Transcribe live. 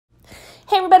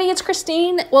Hey everybody, it's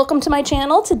Christine. Welcome to my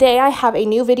channel. Today I have a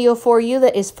new video for you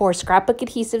that is for Scrapbook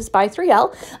Adhesives by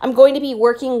 3L. I'm going to be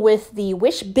working with the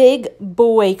Wish Big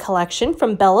Boy collection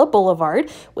from Bella Boulevard,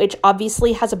 which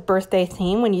obviously has a birthday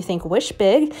theme when you think Wish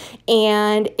Big.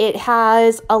 And it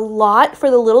has a lot for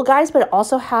the little guys, but it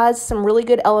also has some really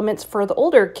good elements for the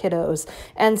older kiddos.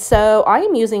 And so I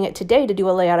am using it today to do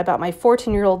a layout about my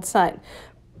 14-year-old son.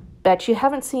 Bet you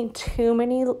haven't seen too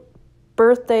many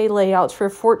birthday layouts for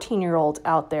 14-year-olds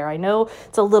out there. I know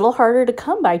it's a little harder to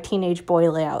come by teenage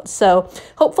boy layouts, so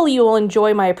hopefully you will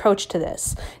enjoy my approach to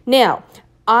this. Now,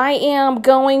 I am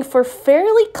going for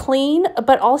fairly clean,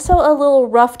 but also a little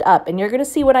roughed up, and you're going to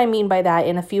see what I mean by that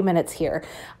in a few minutes here.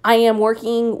 I am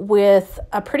working with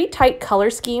a pretty tight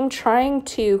color scheme, trying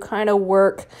to kind of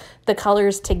work the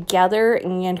colors together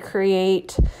and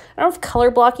create, I don't know if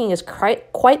color blocking is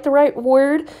quite the right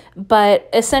word, but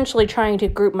essentially trying to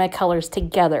group my colors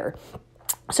together.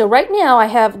 So right now I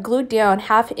have glued down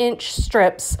 1/2-inch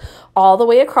strips all the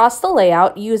way across the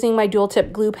layout using my dual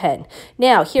tip glue pen.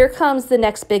 Now here comes the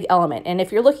next big element. And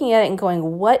if you're looking at it and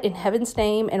going, what in heaven's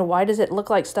name and why does it look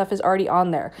like stuff is already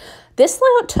on there? This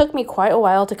layout took me quite a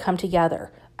while to come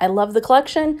together. I love the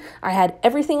collection. I had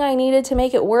everything I needed to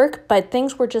make it work, but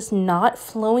things were just not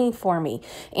flowing for me.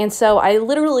 And so I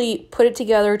literally put it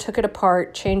together, took it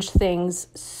apart, changed things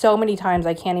so many times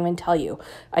I can't even tell you.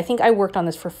 I think I worked on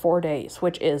this for 4 days,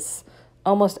 which is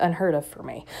almost unheard of for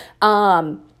me.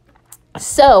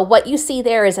 So what you see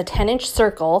there is a 10-inch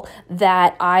circle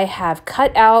that I have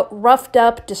cut out, roughed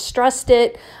up, distressed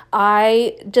it.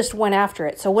 I just went after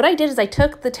it. So what I did is I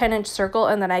took the 10-inch circle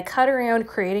and then I cut around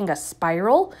creating a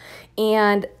spiral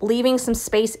and leaving some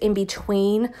space in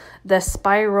between the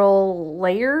spiral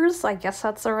layers. I guess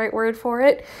that's the right word for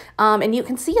it. And you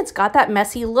can see it's got that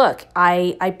messy look.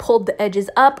 I pulled the edges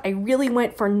up. I really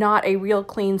went for not a real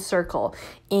clean circle.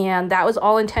 And that was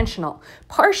all intentional.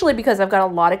 Partially because I've got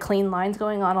a lot of clean lines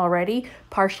going on already.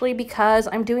 Partially because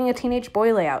I'm doing a teenage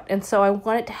boy layout. And so I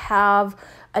want it to have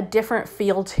a different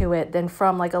feel to it than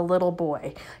from like a little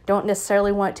boy. Don't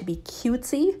necessarily want it to be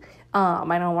cutesy.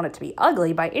 I don't want it to be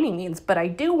ugly by any means, but I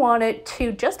do want it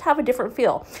to just have a different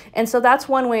feel. And so that's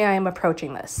one way I am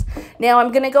approaching this. Now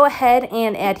I'm going to go ahead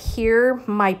and adhere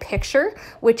my picture,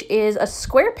 which is a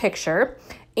square picture,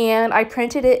 and I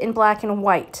printed it in black and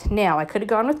white. Now I could have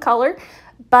gone with color,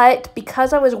 but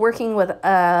because I was working with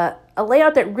a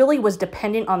layout that really was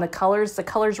dependent on the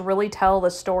colors really tell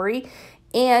the story.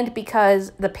 And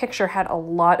because the picture had a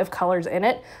lot of colors in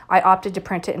it, I opted to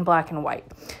print it in black and white.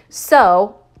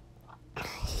 So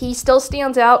he still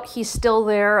stands out. He's still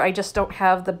there. I just don't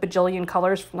have the bajillion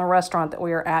colors from the restaurant that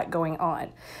we were at going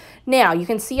on. Now, you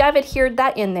can see I've adhered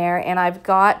that in there, and I've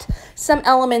got some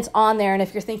elements on there. And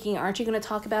if you're thinking, aren't you going to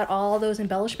talk about all those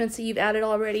embellishments that you've added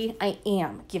already? I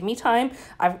am. Give me time.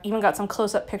 I've even got some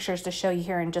close-up pictures to show you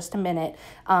here in just a minute.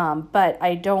 But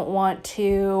I don't want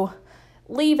to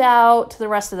leave out the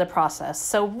rest of the process.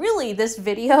 So really this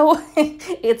video,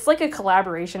 it's like a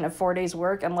collaboration of 4 days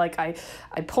work. And like I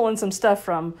pull in some stuff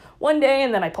from one day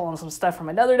and then I pull in some stuff from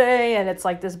another day. And it's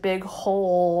like this big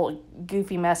whole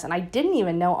goofy mess. And I didn't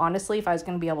even know, honestly, if I was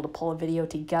going to be able to pull a video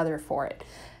together for it.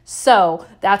 So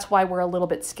that's why we're a little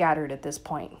bit scattered at this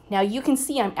point. Now you can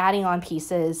see I'm adding on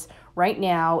pieces right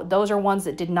now. Those are ones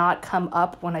that did not come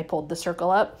up when I pulled the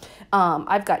circle up.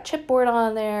 I've got chipboard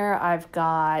on there. I've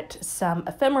got some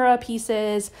ephemera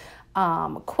pieces,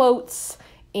 quotes,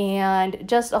 and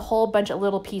just a whole bunch of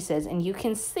little pieces. And you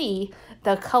can see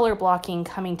the color blocking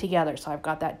coming together. So I've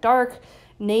got that dark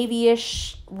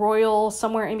navy-ish royal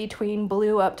somewhere in between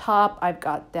blue up top. I've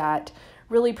got that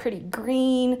really pretty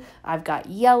green. I've got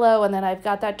yellow, and then I've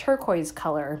got that turquoise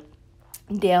color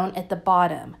down at the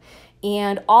bottom.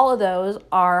 And all of those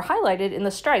are highlighted in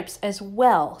the stripes as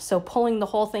well. So pulling the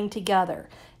whole thing together.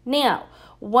 Now,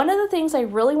 one of the things I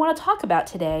really want to talk about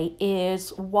today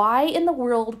is why in the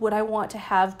world would I want to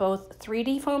have both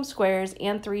 3D foam squares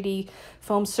and 3D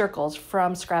foam circles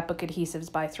from Scrapbook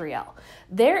Adhesives by 3L.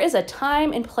 There is a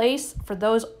time and place for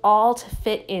those all to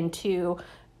fit into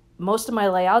most of my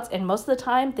layouts, and most of the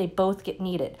time they both get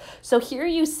needed. So here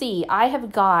you see I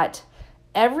have got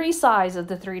every size of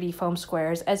the 3D foam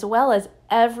squares as well as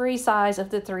every size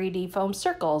of the 3D foam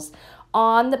circles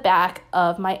on the back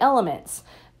of my elements.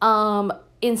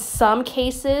 In some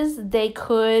cases they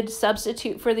could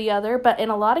substitute for the other, but in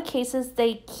a lot of cases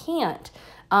they can't.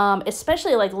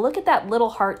 Especially like, look at that little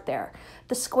heart there.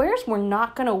 The squares were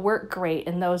not going to work great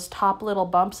in those top little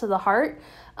bumps of the heart,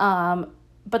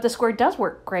 but the square does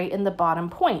work great in the bottom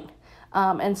point.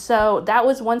 And so that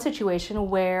was one situation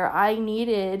where I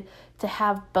needed to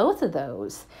have both of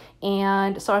those.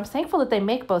 And so I'm thankful that they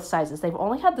make both sizes. They've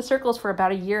only had the circles for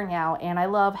about a year now, and I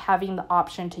love having the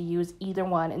option to use either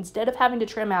one instead of having to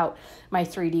trim out my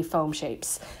 3D foam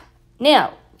shapes.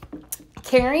 Now,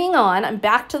 carrying on, I'm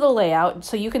back to the layout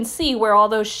so you can see where all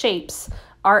those shapes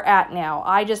are at now.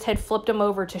 I just had flipped them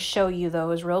over to show you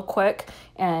those real quick,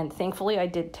 and thankfully I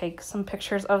did take some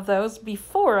pictures of those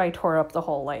before I tore up the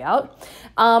whole layout.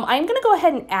 I'm going to go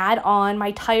ahead and add on my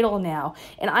title now,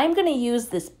 and I'm going to use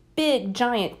this big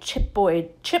giant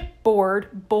chipboard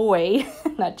boy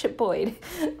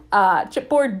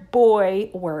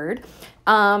word.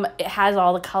 It has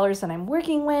all the colors that I'm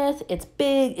working with. It's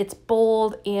big, it's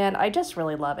bold, and I just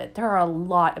really love it. There are a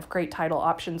lot of great title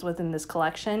options within this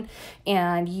collection,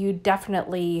 and you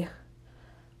definitely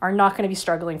are not going to be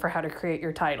struggling for how to create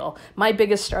your title. My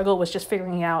biggest struggle was just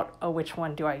figuring out, oh, which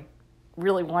one do I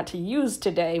really want to use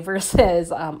today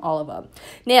versus all of them.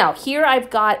 Now, here I've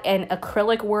got an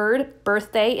acrylic word,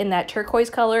 birthday, in that turquoise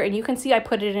color, and you can see I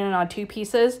put it in on 2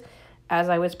 pieces. As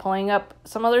I was pulling up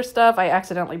some other stuff, I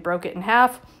accidentally broke it in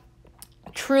half.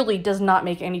 Truly does not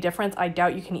make any difference. I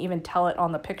doubt you can even tell it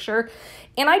on the picture.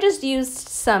 And I just used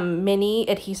some mini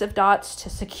adhesive dots to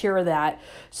secure that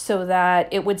so that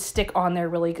it would stick on there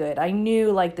really good. I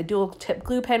knew like the dual tip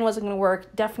glue pen wasn't going to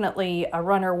work. Definitely a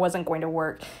runner wasn't going to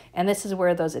work. And this is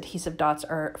where those adhesive dots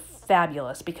are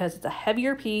fabulous because it's a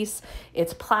heavier piece.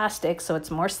 It's plastic, so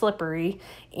it's more slippery,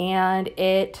 and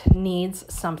it needs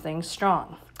something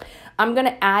strong. I'm going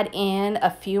to add in a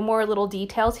few more little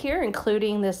details here,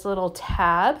 including this little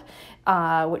tab,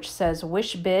 which says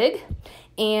Wish Big.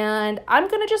 And I'm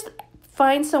going to just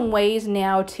find some ways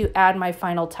now to add my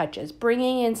final touches,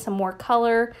 bringing in some more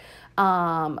color,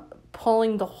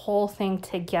 pulling the whole thing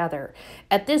together.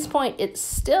 At this point, it's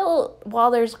still, while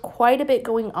there's quite a bit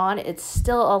going on, it's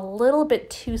still a little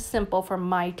bit too simple for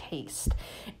my taste.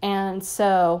 And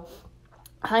so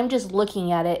I'm just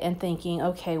looking at it and thinking,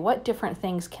 okay, what different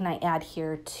things can I add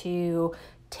here to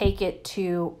take it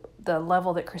to the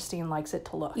level that Christine likes it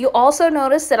to look? You also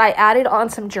notice that I added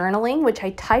on some journaling, which I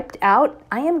typed out.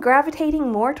 I am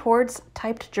gravitating more towards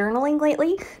typed journaling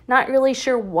lately. Not really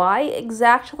sure why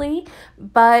exactly,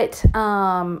 but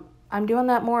I'm doing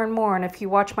that more and more, and if you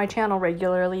watch my channel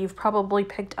regularly, you've probably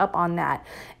picked up on that.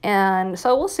 And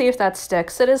so we'll see if that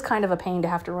sticks. It is kind of a pain to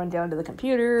have to run down to the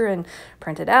computer and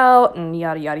print it out and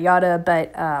yada, yada, yada,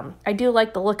 but I do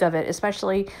like the look of it,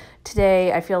 especially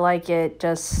today. I feel like it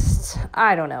just,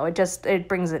 I don't know, it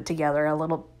brings it together a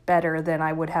little better than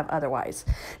I would have otherwise.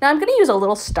 Now I'm going to use a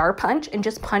little star punch and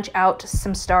just punch out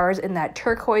some stars in that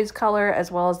turquoise color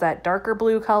as well as that darker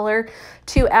blue color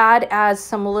to add as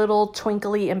some little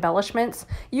twinkly embellishments.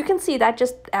 You can see that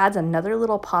just adds another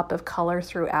little pop of color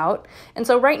throughout. And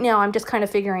so right now I'm just kind of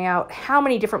figuring out how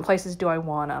many different places do I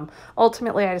want them.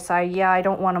 Ultimately I decide, yeah, I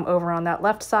don't want them over on that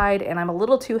left side, and I'm a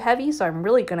little too heavy, so I'm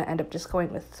really going to end up just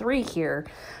going with 3 here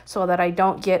so that I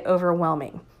don't get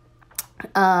overwhelming.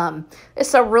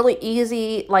 It's a really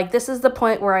easy, like this is the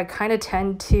point where I kind of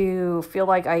tend to feel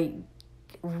like I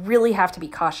really have to be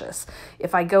cautious.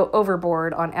 If I go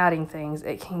overboard on adding things,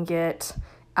 it can get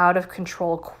out of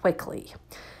control quickly.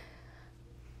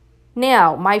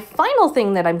 Now, my final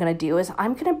thing that I'm going to do is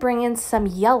I'm going to bring in some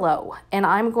yellow, and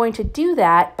I'm going to do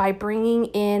that by bringing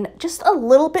in just a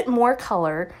little bit more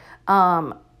color.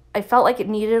 I felt like it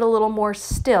needed a little more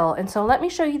still. And so let me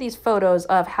show you these photos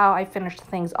of how I finished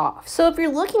things off. So if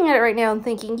you're looking at it right now and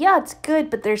thinking, yeah, it's good,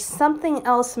 but there's something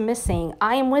else missing,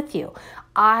 I am with you.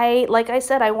 Like I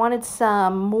said, I wanted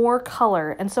some more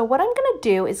color. And so what I'm going to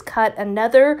do is cut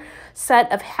another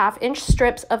set of 1/2-inch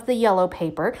strips of the yellow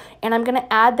paper, and I'm going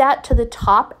to add that to the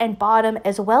top and bottom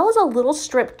as well as a little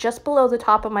strip just below the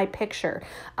top of my picture.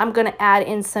 I'm going to add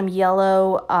in some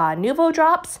yellow Nuvo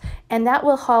drops, and that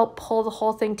will help pull the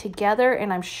whole thing together,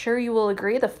 and I'm sure you will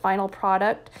agree the final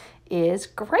product is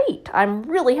great. I'm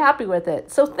really happy with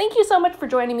it. So thank you so much for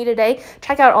joining me today.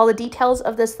 Check out all the details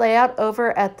of this layout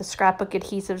over at the Scrapbook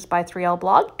Adhesives by 3L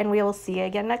blog, and we will see you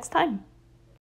again next time.